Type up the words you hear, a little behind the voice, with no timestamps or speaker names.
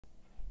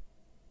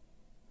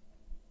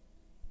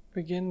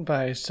Begin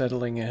by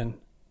settling in.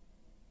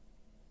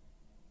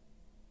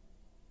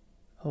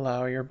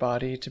 Allow your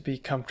body to be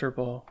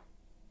comfortable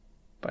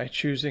by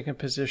choosing a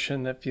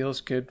position that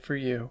feels good for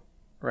you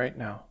right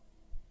now.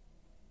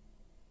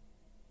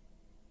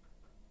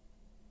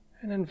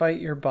 And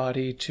invite your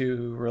body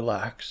to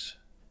relax,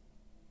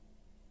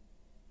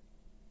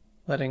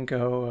 letting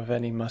go of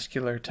any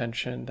muscular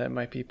tension that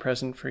might be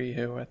present for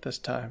you at this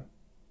time.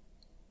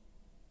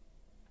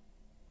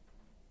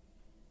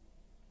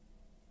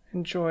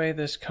 Enjoy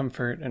this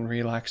comfort and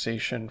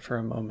relaxation for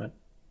a moment.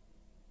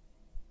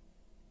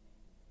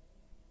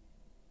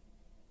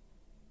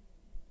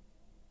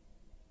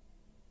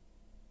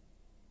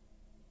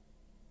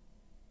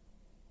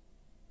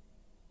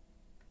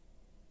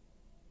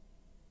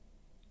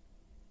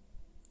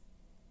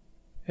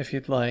 If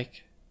you'd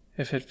like,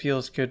 if it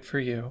feels good for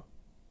you,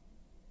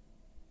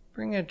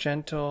 bring a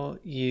gentle,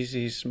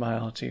 easy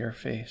smile to your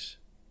face.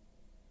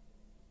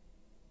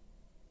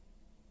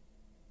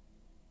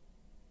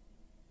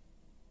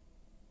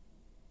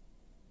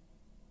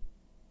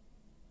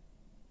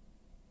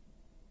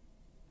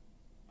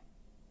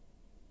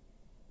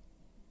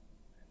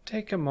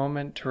 Take a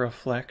moment to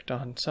reflect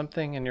on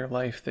something in your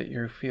life that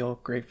you feel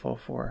grateful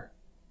for.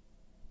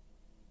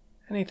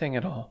 Anything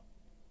at all.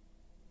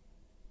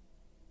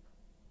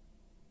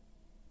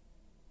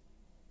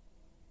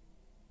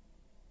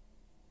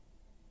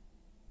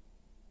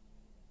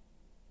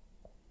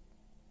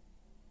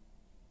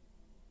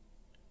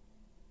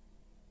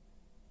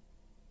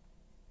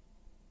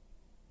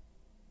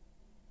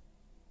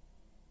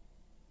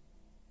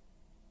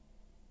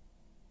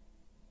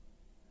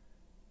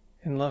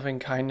 In loving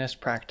kindness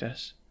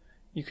practice,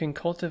 you can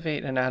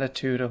cultivate an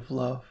attitude of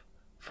love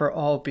for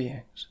all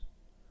beings,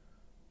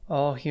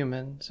 all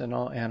humans and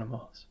all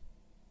animals.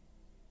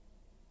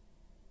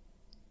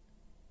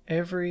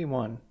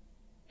 Everyone,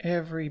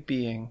 every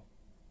being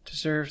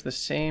deserves the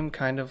same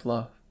kind of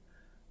love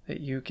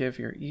that you give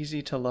your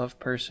easy-to-love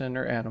person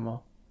or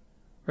animal,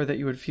 or that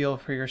you would feel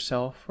for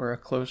yourself or a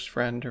close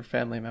friend or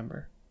family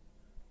member.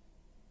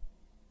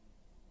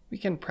 We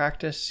can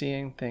practice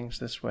seeing things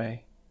this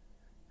way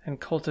and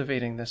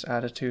cultivating this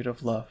attitude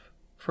of love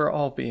for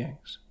all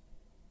beings.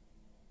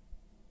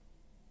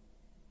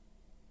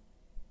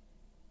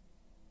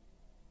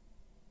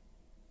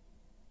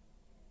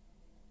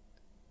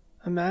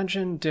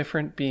 Imagine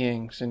different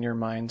beings in your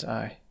mind's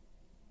eye.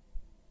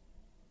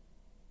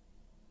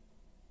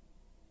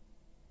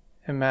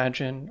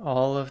 Imagine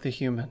all of the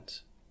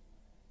humans,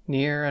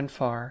 near and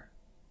far.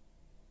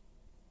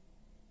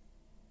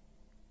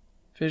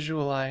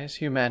 Visualize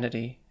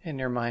humanity in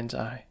your mind's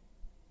eye.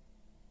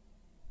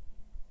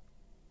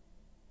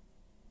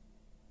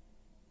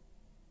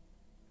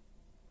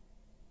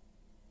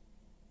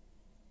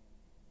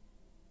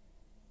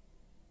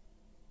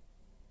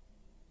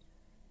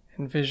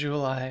 And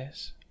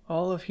visualize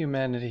all of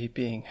humanity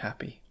being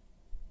happy.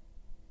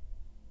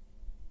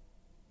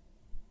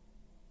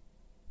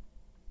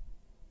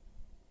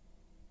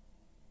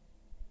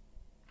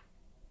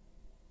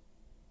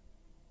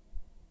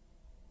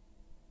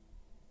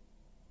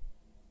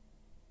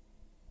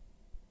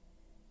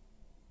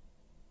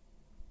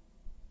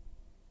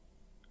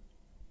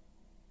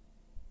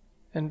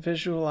 And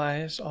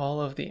visualize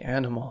all of the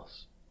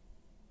animals,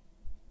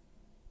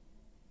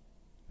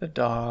 the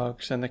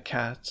dogs and the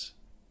cats,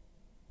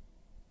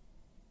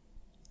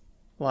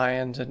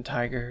 lions and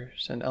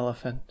tigers and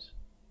elephants,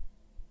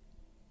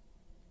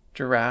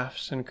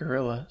 giraffes and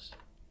gorillas,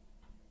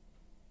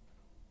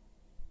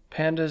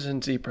 pandas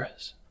and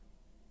zebras.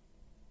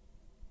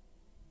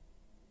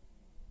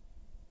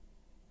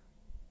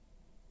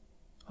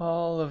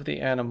 All of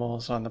the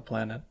animals on the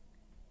planet.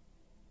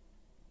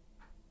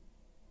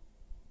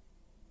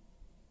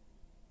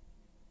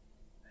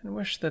 And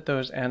wish that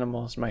those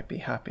animals might be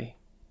happy.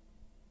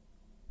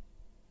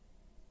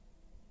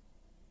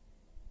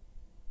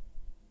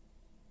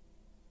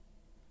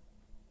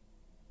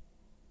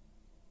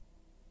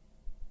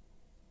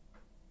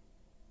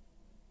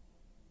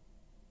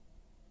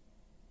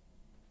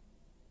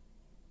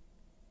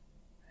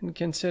 And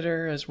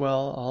consider as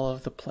well all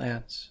of the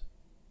plants,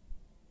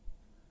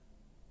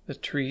 the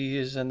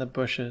trees and the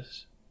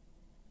bushes,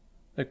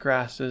 the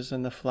grasses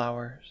and the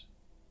flowers,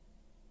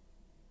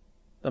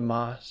 the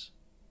moss,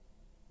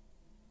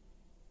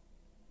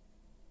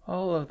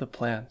 all of the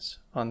plants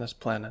on this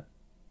planet,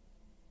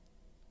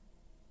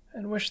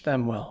 and wish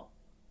them well,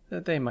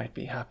 that they might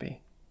be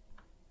happy.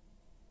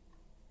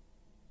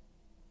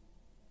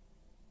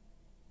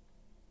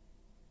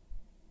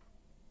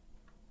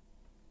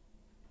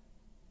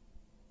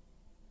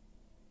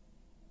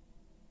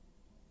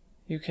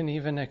 You can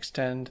even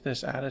extend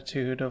this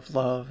attitude of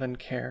love and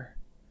care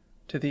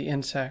to the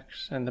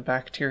insects and the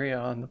bacteria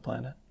on the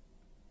planet,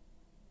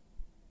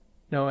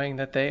 knowing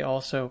that they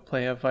also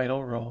play a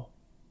vital role,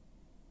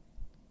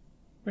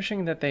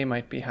 wishing that they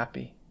might be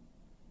happy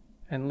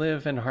and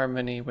live in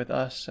harmony with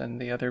us and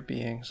the other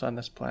beings on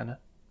this planet.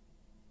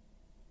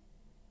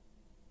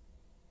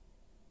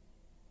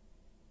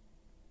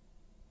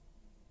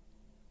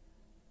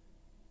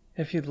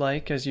 If you'd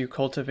like, as you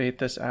cultivate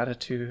this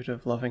attitude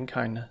of loving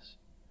kindness,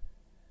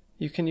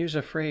 you can use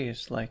a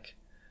phrase like,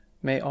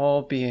 "May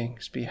all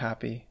beings be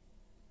happy,"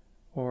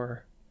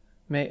 or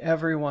 "May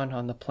everyone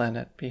on the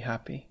planet be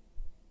happy."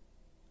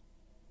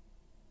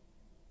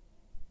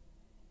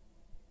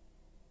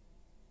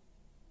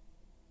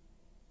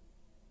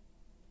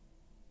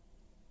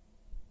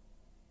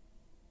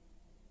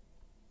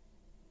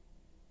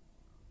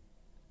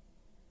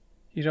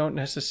 You don't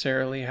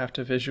necessarily have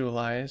to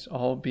visualize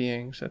all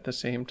beings at the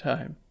same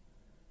time.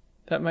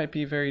 That might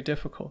be very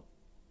difficult.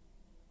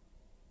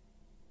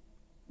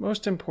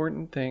 Most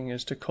important thing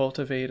is to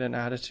cultivate an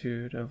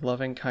attitude of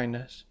loving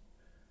kindness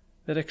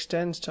that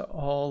extends to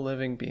all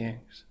living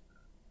beings,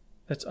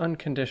 that's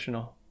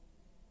unconditional.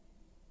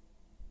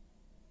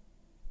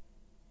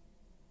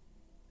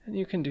 And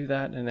you can do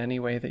that in any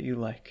way that you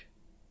like,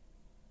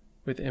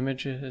 with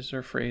images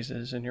or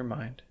phrases in your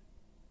mind.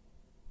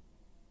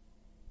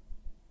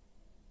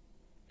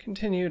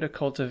 Continue to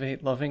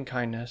cultivate loving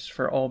kindness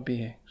for all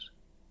beings.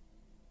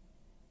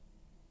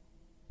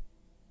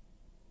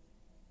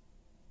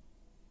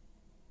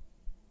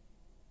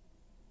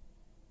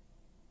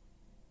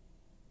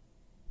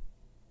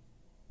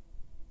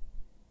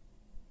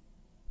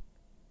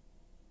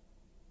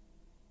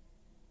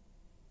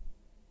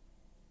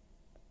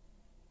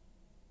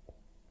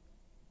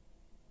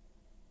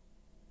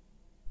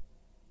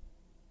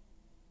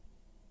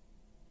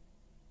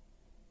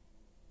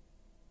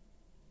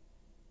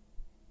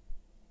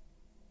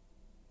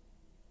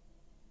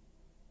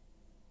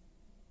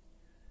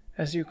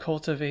 As you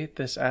cultivate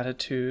this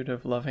attitude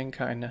of loving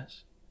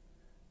kindness,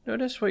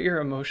 notice what your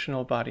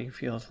emotional body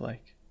feels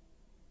like.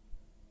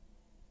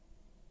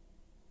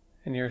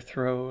 In your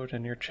throat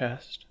and your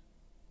chest,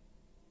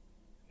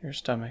 your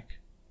stomach.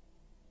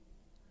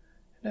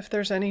 And if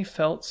there's any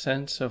felt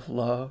sense of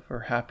love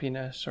or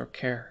happiness or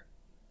care,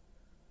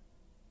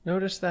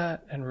 notice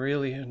that and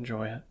really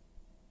enjoy it.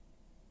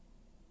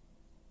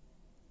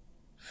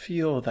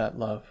 Feel that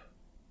love.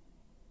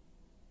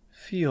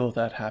 Feel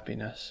that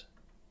happiness.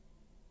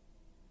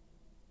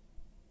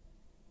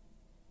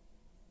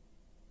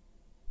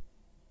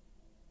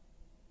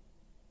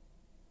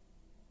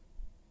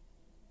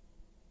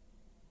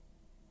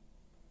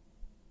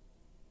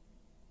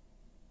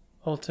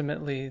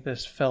 Ultimately,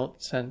 this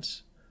felt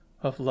sense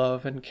of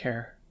love and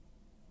care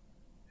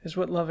is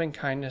what loving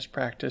kindness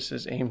practice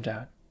is aimed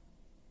at.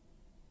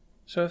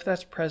 So if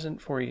that's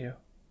present for you,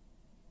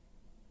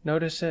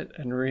 notice it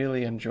and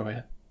really enjoy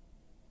it.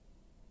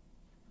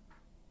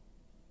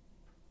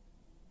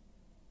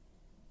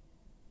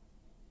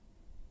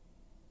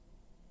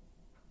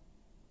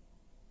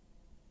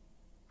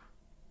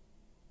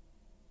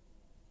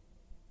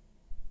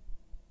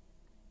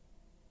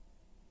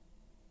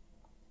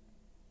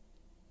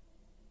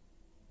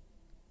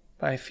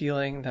 By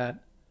feeling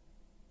that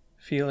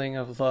feeling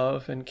of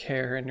love and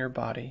care in your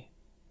body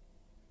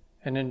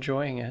and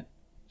enjoying it,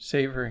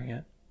 savoring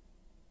it,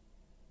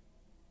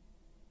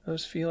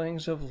 those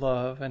feelings of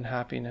love and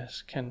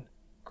happiness can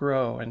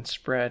grow and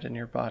spread in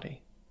your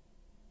body.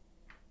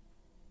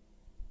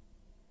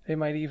 They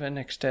might even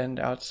extend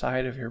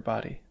outside of your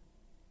body.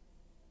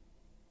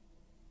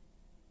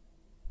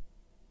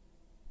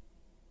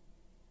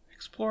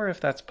 Explore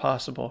if that's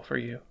possible for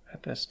you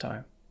at this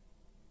time.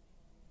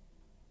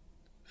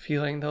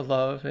 Feeling the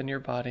love in your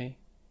body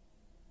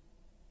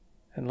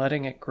and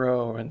letting it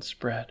grow and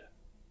spread.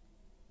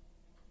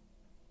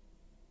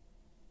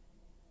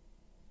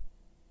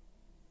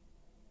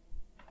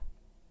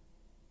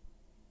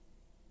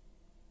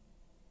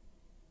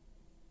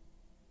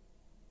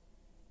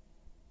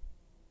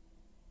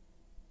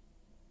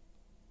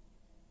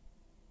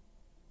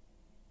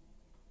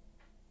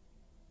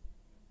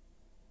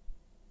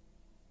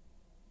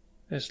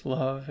 This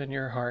love in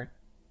your heart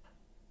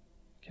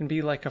can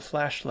be like a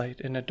flashlight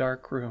in a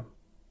dark room,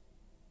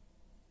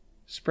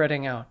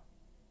 spreading out,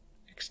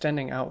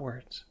 extending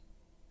outwards,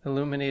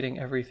 illuminating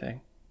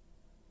everything,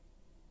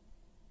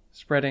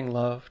 spreading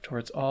love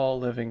towards all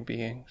living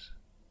beings.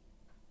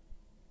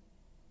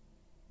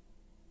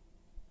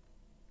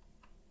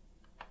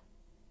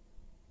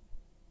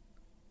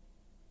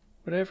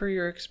 Whatever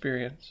your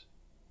experience,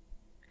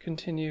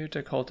 continue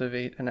to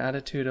cultivate an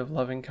attitude of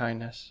loving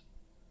kindness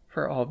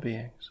for all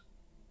beings.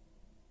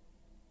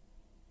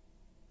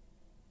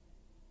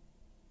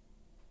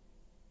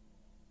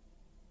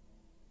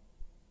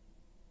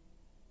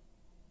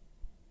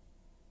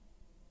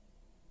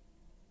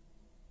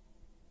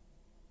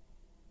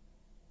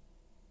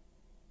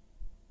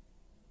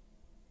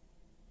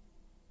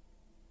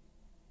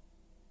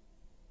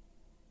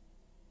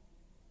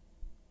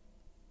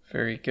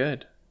 Very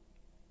good.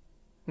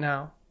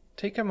 Now,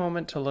 take a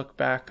moment to look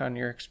back on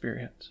your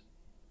experience.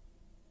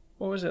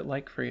 What was it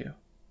like for you?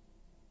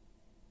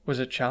 Was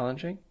it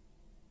challenging?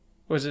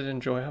 Was it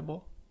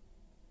enjoyable?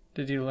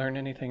 Did you learn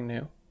anything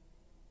new?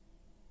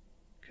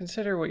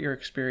 Consider what your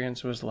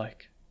experience was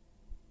like.